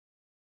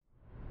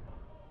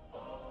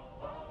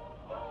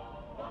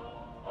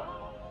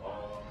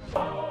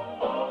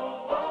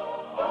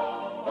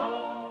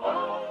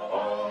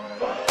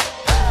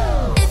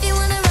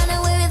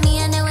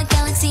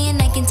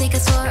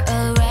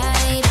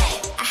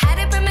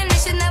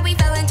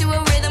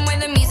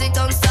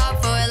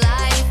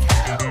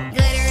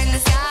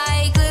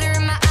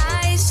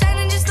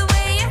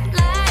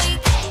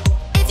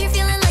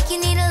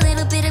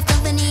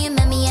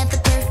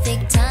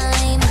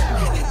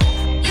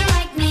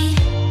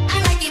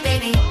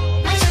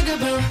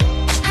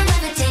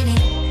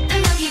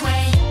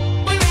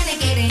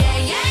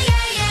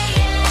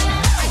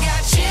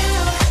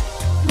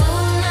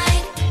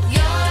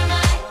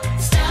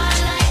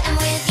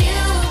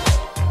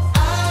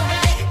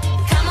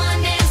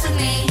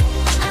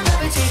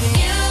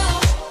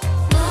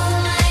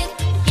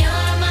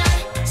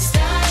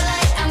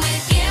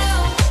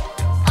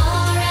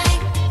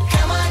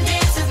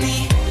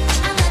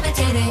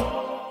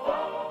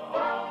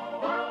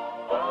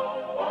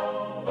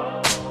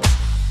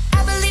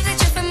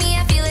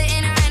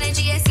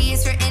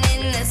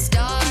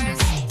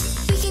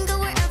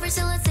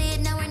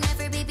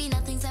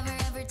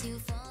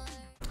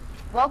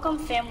Welcome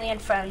family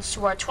and friends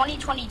to our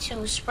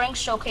 2022 Spring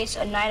Showcase,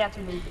 A Night at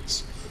the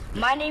Movies.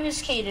 My name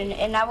is Caden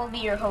and I will be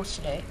your host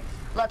today.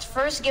 Let's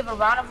first give a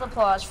round of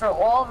applause for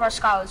all of our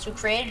scholars who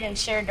created and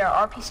shared their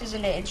art pieces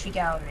in the entry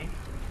gallery.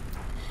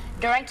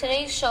 During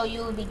today's show, you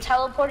will be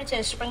teleported to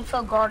the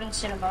Springfield Garden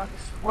Cinema,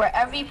 where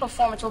every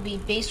performance will be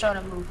based on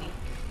a movie.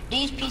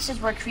 These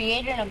pieces were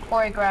created and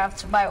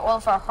choreographed by all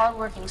of our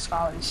hardworking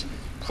scholars.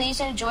 Please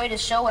enjoy the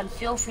show and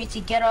feel free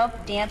to get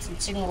up, dance,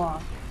 and sing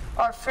along.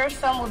 Our first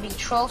film will be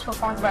Trolls,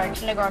 performed by our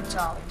kindergarten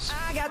scholars.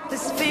 I got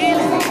this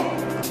feeling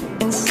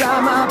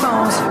inside my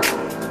bones.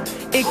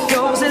 It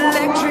goes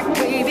electric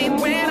wavy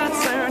when I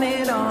turn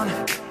it on.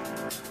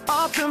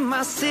 Off from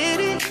my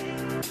city,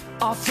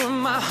 off from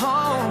my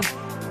home.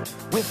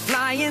 We're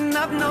flying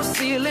up, no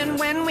ceiling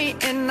when we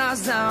in our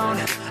zone.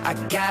 I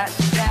got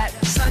that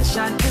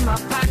sunshine in my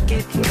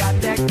pocket, got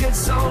that good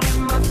soul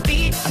in my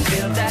feet. I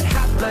feel that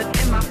hot blood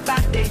in my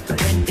body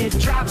when it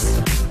drops.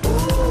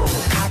 Ooh,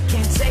 I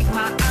can't take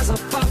my eyes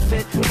off of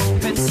it,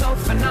 moving so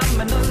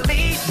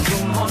phenomenally.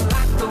 You're more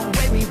like the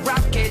way we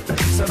rock it,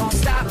 so don't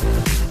stop.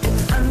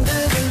 And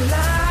under the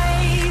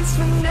lights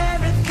when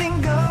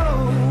everything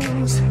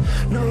goes,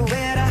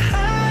 nowhere to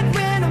hide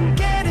when I'm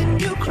getting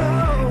you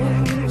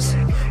close.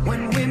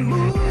 When we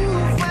move,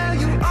 well,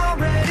 you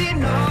already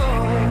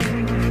know.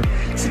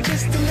 So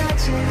just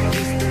imagine.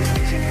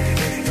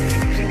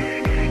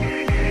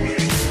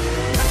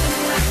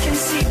 Nothing I can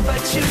see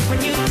but you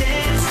when you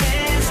dance,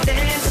 dance,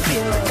 dance.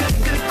 Feel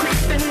good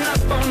creeping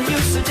up on you.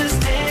 So just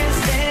dance,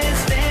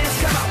 dance, dance.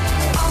 Come on.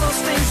 All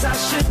those things I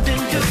shouldn't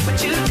do, but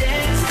you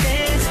dance,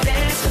 dance,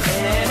 dance.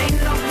 And ain't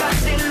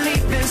nobody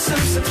leaving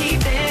soon, so keep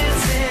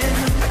dancing.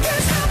 I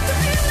can't stop the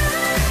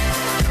feeling.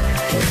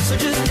 So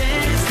just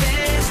dance,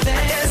 dance,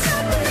 dance.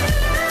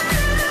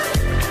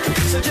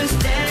 So just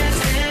dance,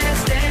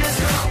 dance, dance.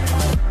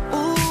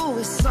 Ooh,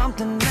 it's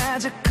something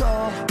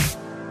magical.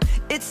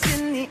 It's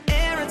in the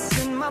air, it's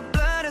in my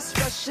blood, it's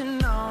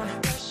rushing on.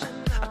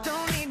 I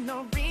don't need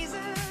no reason,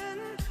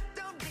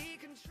 don't be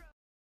control.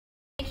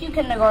 Thank you,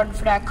 kindergarten,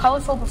 for that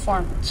colorful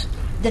performance.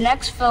 The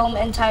next film,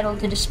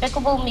 entitled The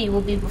Despicable Me, will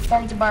be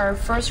performed by our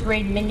first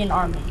grade Minion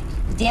Army,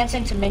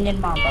 dancing to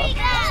Minion Mambo.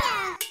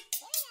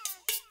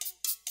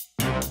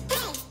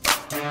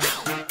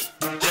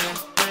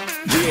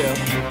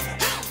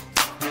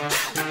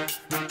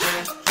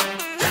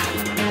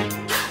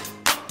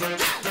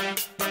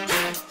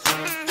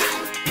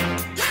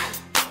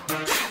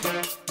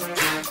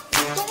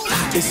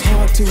 It's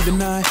hard to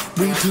deny,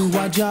 we do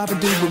our job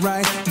and do it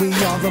right. We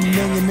are the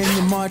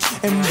Minion March,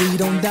 and we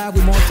don't die,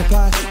 we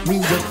multiply. We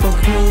work for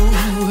crew,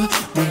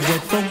 we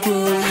work for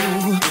crew,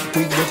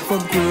 we work for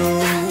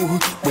crew,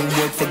 we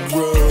work for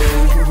crew.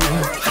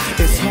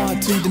 It's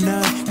hard to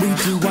deny, we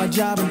do our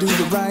job and do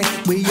it right.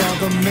 We are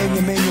the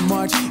Minion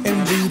March,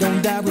 and we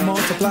don't die, we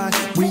multiply.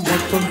 We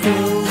work for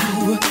crew,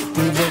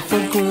 we work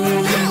for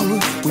crew,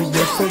 we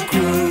work for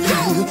crew,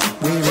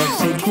 we work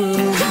for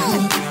crew.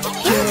 Yeah.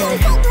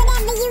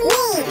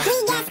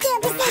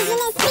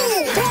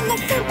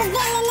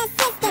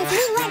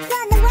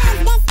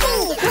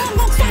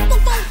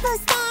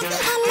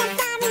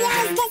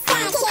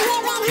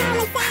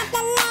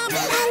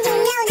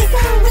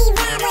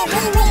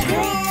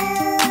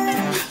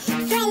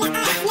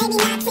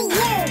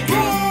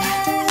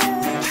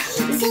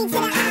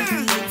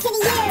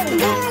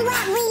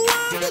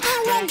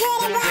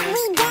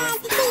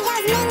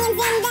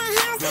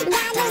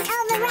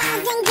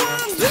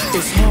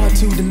 It's hard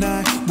to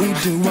deny, we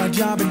do our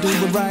job and do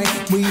it right.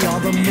 We are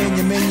the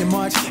Minion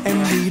March,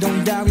 and we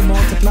don't die, we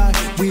multiply.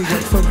 We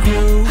work for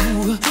crew,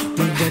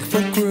 we work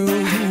for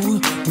crew,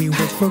 we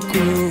work for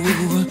crew,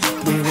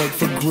 we work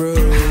for crew.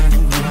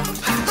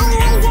 A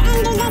laser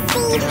under the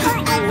sea, or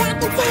a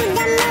rocket to the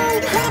moon.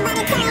 What about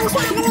a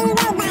time-traveling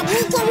robot? We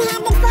can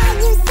have it for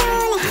you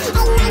soon.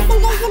 A nice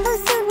invisible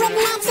suit with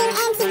matching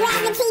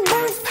anti-gravity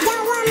boots.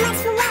 Don't want much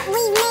for what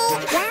we made.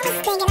 Well, I was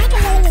thinking I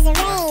could really use a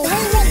raise. We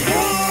would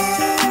grow.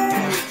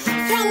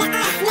 Friend to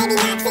us, maybe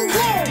not to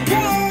you.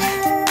 Grow.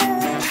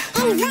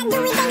 And what do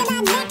we think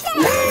about Victor?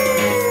 Boo!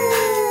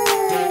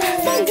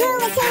 See, Drew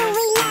is who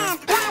we love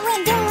while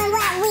we're doing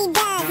what we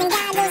does. And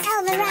got those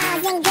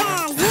overalls and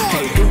gloves, yeah.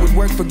 Hey, who would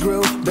work for Gru?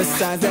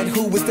 Besides that,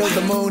 who is still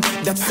the moon?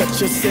 That's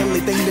such a silly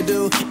thing to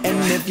do. And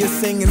if you're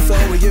singing, so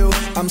are you.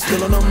 I'm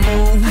still on the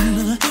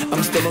moon.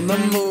 I'm still on the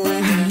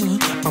moon.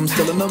 I'm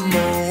still on the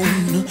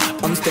moon.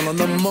 I'm still on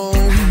the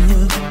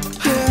moon.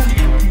 Yeah.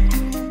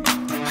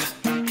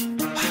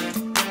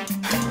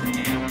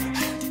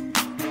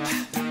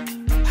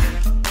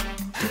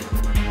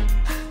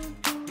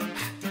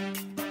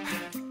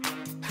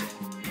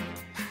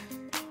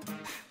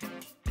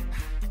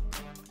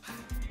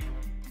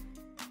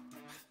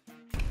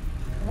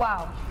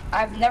 Wow,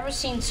 I've never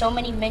seen so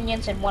many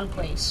minions in one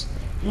place.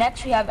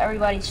 Next, we have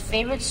everybody's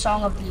favorite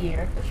song of the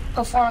year,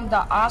 performing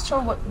the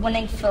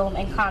Oscar-winning film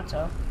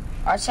Encanto.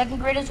 Our second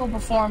graders will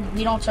perform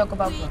We Don't Talk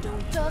About Bruno. We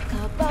don't talk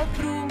about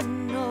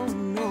Bruno, no,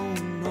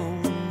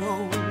 no,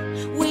 no.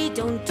 We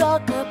don't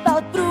talk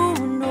about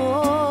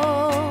Bruno.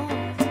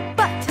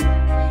 But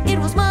it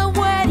was my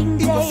wedding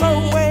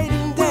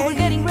day.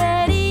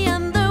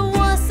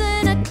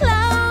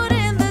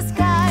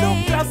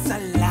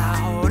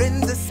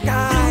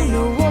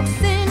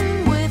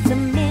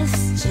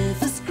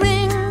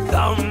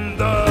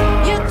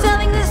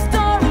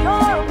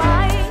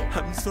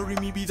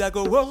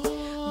 whoa.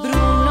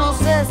 Bruno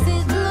says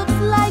it looks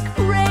like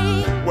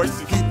rain.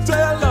 What's he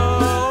tell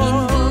us? In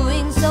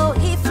doing so,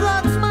 he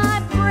floods my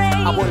brain.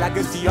 I will like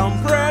the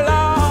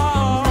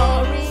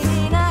umbrella. Buried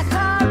in a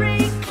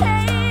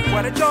hurricane.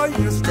 What a joy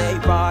you stay,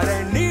 but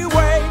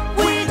anyway,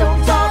 we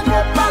don't talk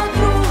about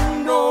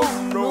Bruno,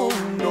 no,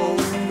 no,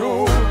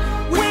 no.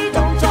 We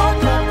don't talk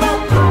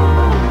about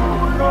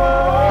Bruno.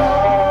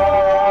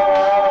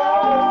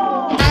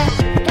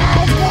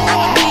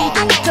 We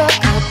don't talk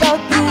about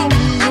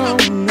Bruno,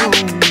 no, no,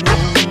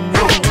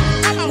 no.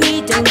 We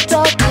don't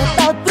talk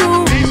about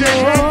Bruno.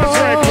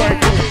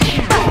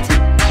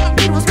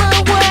 But it was my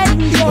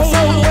wedding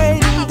day.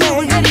 We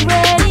were getting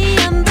ready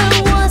and there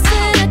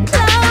wasn't a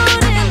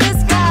cloud in the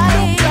sky.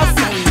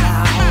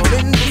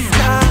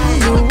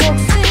 Bruno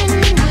walks in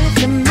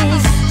with a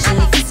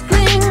mischievous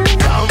grin,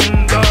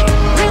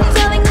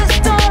 retelling the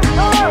story.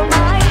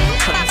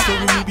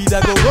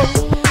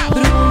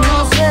 Bruno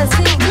says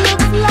it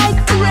looks like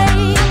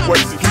rain.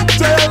 What's he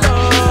tell us?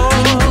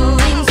 In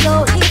doing so,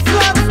 he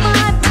floods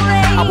my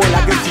brain. I will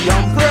like the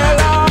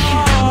umbrella.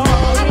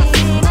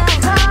 In a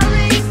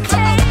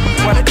hurricane.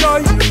 What a joy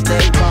you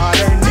stay, but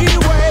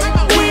anyway,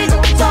 we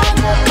don't talk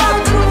about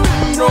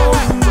Bruno, no,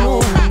 no,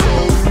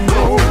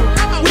 no.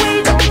 We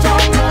don't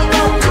talk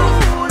about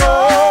Bruno.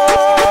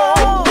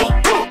 You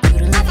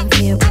don't live in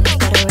fear when it's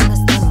stuttering or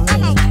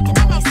stumbling. Can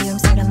always hear him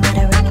sort of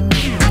muttering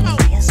and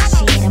mumbling. He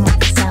associate him with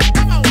the sound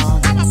of all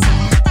the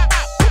singing.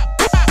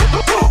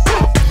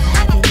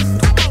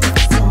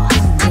 So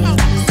humbling.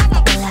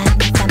 Well, I had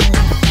my family family.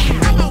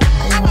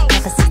 All in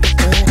purpose is the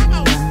good and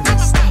you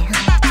understand.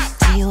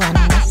 Do you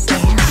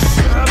understand?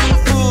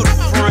 Food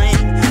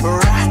frame,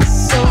 right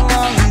so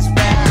long is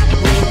back.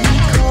 When he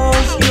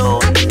calls your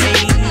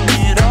name,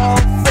 it all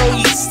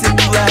fades to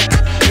black.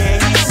 Yeah,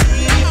 you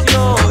see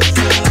your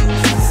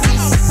dreams,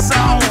 it's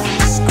on the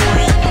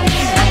screen.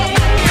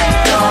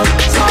 Don't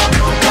talk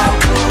about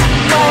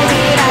Bruno. Why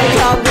did I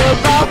talk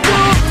about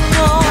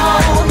Bruno?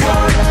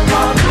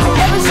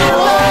 Every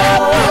single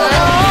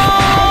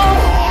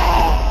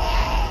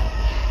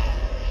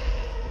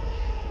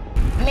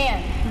Man,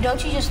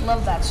 don't you just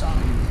love that song?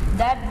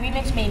 That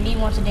remix made me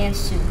want to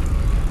dance too.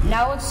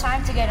 Now it's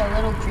time to get a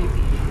little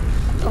creepy.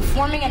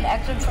 Performing an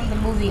excerpt from the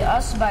movie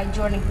Us by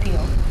Jordan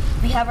Peele,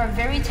 we have our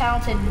very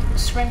talented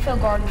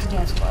Springfield Gardens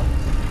Dance Club.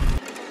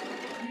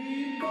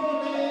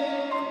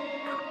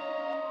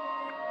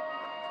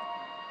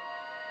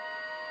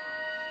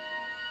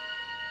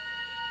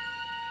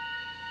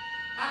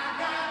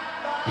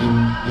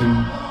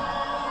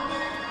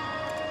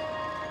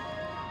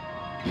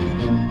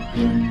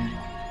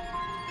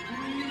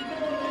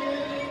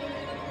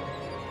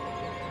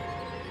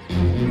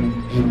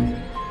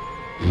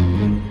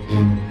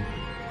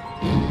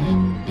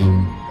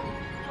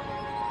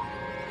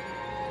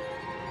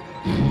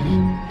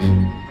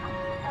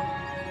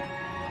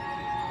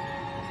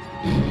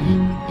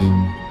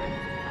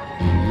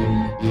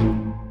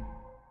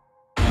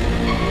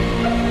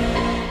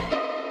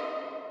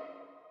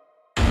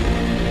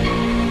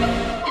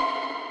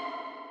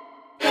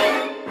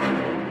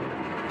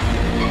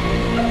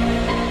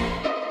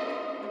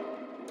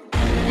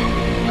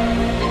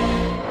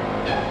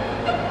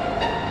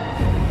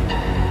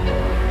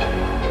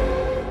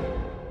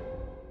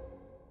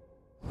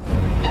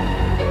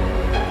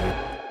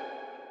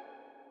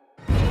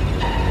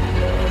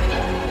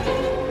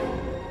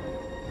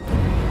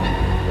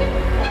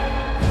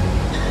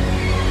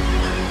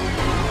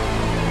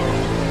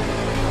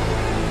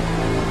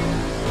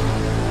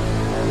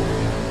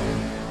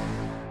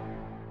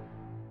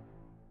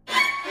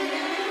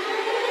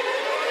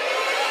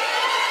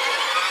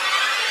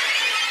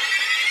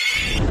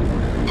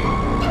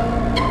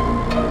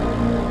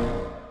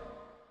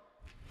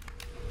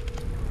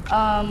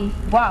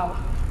 Wow,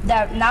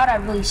 that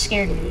really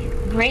scared me.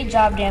 Great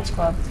job, Dance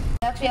Club.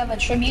 Next we have a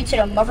tribute to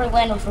the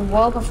motherland with a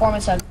royal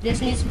performance of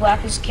Disney's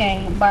Blackest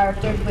King by our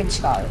third grade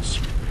scholars.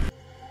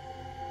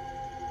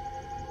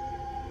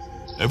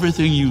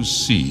 Everything you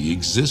see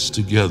exists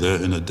together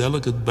in a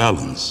delicate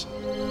balance.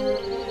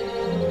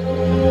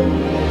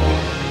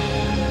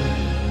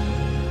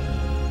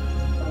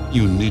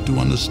 You need to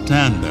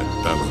understand that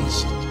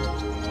balance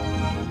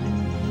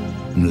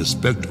and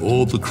respect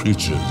all the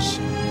creatures,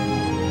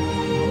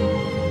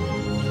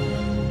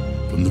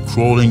 from the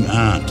crawling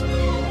ant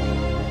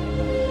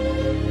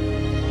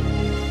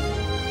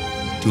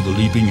to the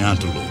leaping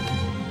antelope.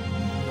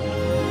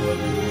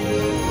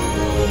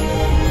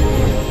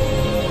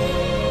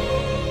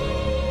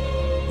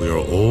 We are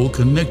all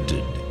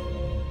connected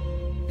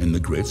in the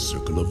great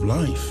circle of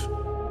life.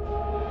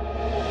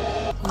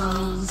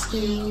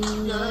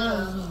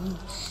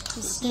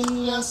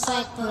 Skin your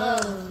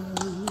cycles,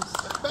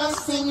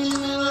 best thing in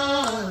the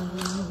world.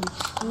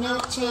 No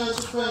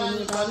change for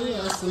anybody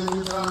else in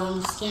the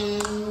wrong skin,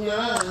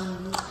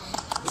 girl.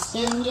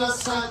 Skin your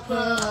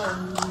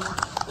cycles,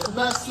 the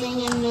best thing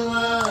in the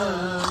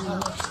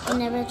world. I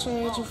never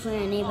trade you for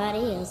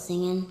anybody else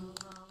singing.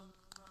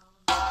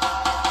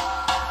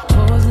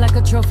 Pose like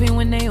like a trophy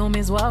when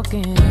Naomi's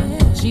walking.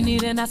 She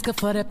need an Oscar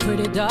for that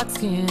pretty dark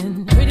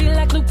skin. Pretty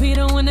like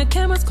Lupita when the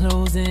camera's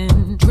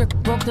closing. Drip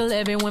broke the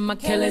levee when my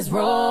killer's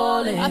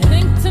rolling. I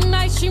think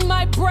tonight she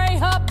might braid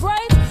her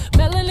braids.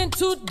 Melanin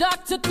too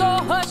dark to throw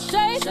her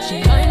shade.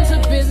 She minds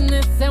her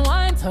business and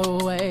winds her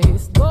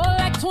waist. Go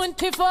like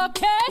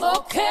 24K.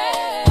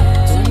 Okay.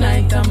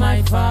 Tonight I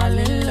might fall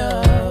in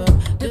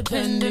love,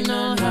 depending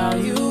on how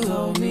you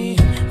hold me.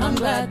 I'm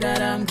glad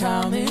that I'm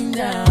calming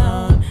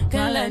down.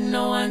 Can't let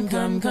no one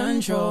come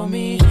control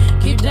me.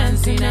 Keep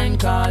dancing and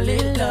call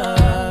it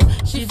love.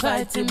 She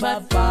fighting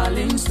but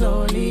falling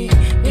slowly.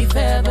 If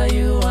ever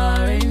you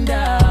are in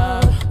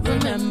doubt,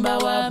 remember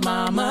what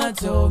mama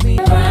told me.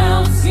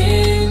 Brown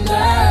skin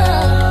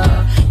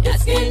girl, your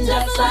skin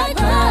just like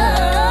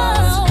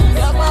pearls.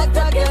 You're backed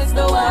against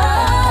the wall.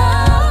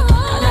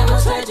 I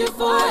never trade you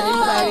for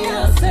anybody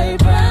else. Say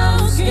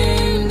brown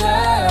skin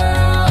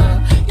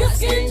girl, your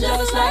skin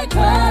just like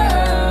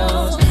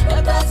pearls.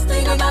 The best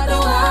thing about the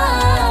world.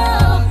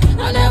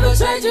 I never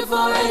trade you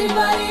for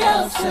anybody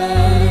else.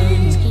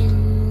 Say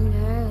Skin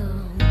girl,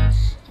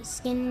 your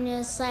skin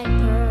just like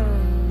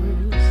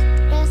pearls.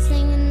 Best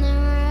thing in the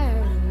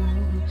world.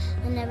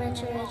 I never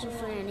trade you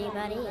for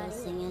anybody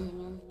else singing.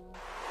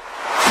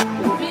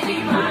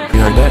 You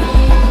heard that?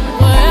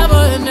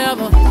 forever and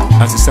ever.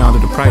 That's the sound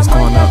of the price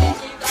going up.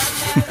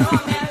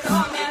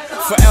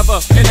 Forever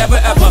and ever,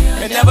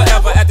 and never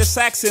ever at the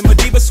Saxon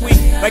Madiba Suite.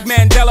 Like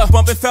Mandela,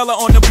 bumping fella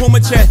on the Puma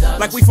jet.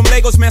 Like we from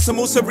Lagos, Mansa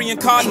Musa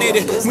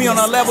reincarnated. We on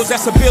our levels,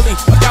 that's a billion,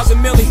 1,000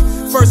 milli.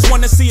 First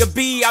one to see a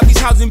B out these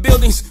housing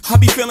buildings. I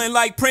be feeling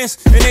like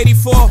Prince in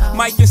 84,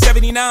 Mike in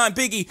 79,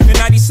 Biggie in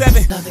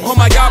 97. Oh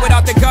my God,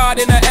 without the God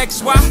in the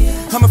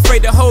XY, I'm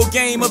afraid the whole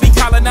game will be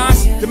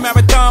colonized. The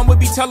marathon will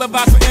be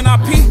televised for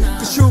NRP.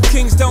 Cause true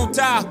kings don't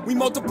die, we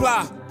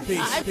multiply.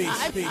 Peace,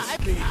 peace, peace,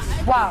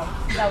 peace. Wow,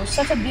 that was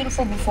such a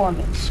beautiful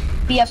performance.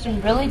 We have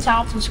some really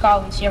talented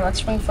scholars here at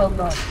Springfield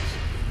Gardens.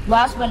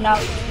 Last but not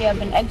least, we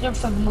have an excerpt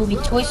from the movie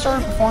Toy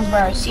Story performed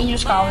by our senior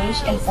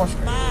scholars in 4th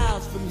grade.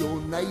 Miles from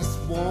your nice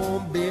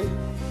warm bed.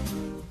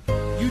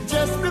 You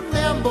just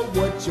remember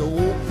what your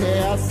old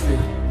past said.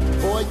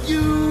 Boy,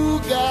 you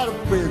got a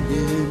friend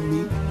in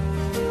me.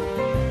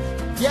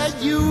 Yeah,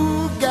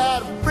 you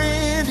got a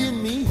friend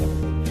in me.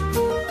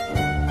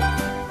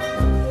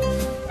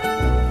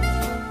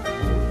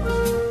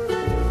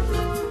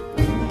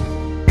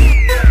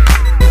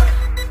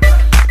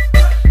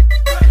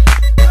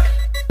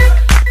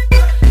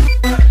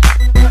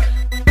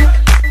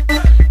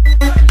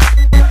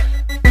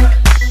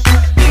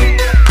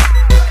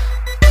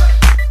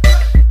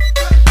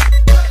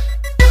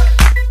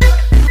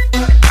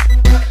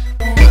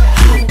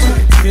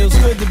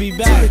 Be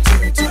back.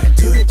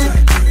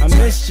 I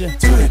missed you.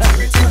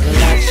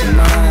 Relax your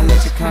mind,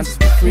 let your conscience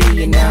be free.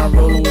 You're now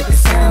rolling with the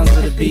sounds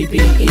of the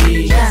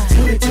BBE.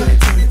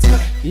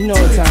 You know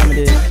what time it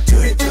is.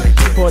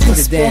 Report to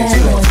the dance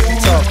floor.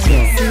 Talk to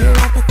him. See you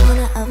at the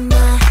corner of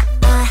my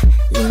eye,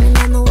 leaning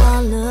on the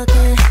wall,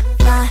 looking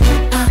fly.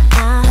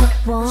 I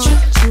want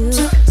you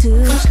to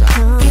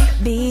come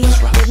be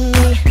with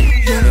me.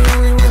 You're the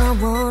only one I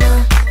wanna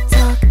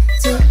talk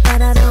to,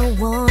 but I don't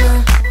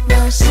wanna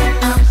rush.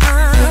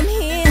 I'm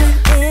here.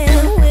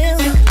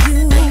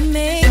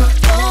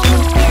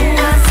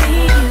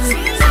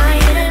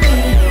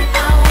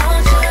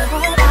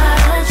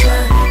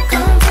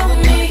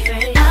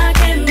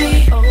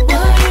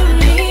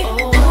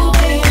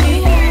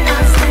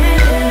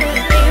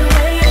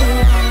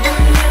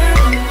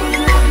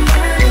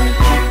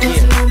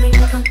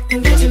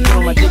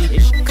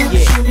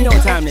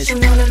 Check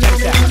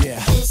this out. Yeah.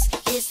 This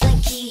is the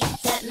key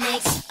that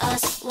makes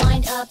us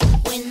wind up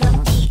when the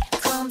beat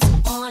comes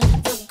on.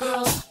 The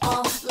girls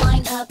all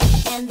line up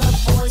and the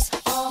boys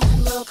all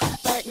look,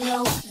 but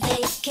no,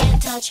 they can't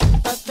touch.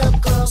 But the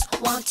girls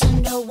want to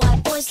know why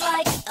boys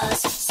like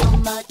us so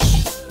much.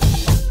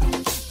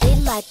 They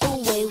like the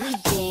way we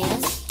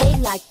dance, they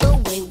like the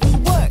way we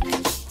work,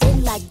 they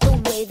like the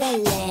way that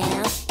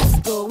lamb is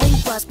going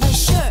across my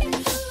shirt.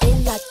 They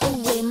like the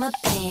way my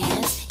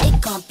pants, it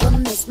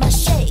compliments my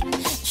shape.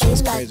 They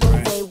like the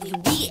way we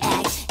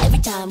react every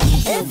time we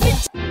do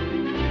it.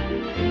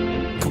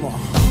 Come on.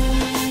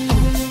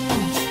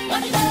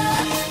 What it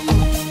up?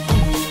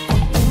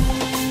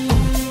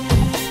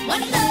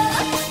 What it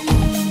up?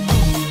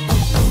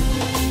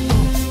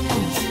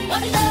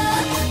 What it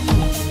up?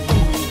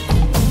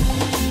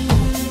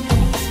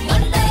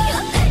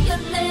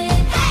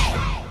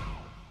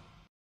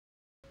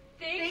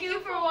 Hey! Thank you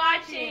for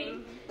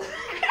watching.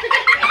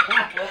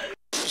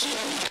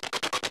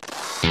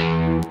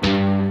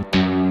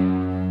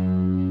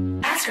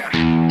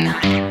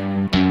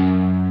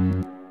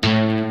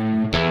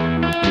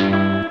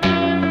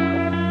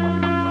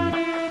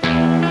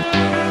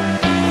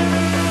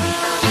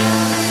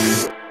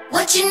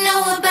 What you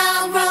know about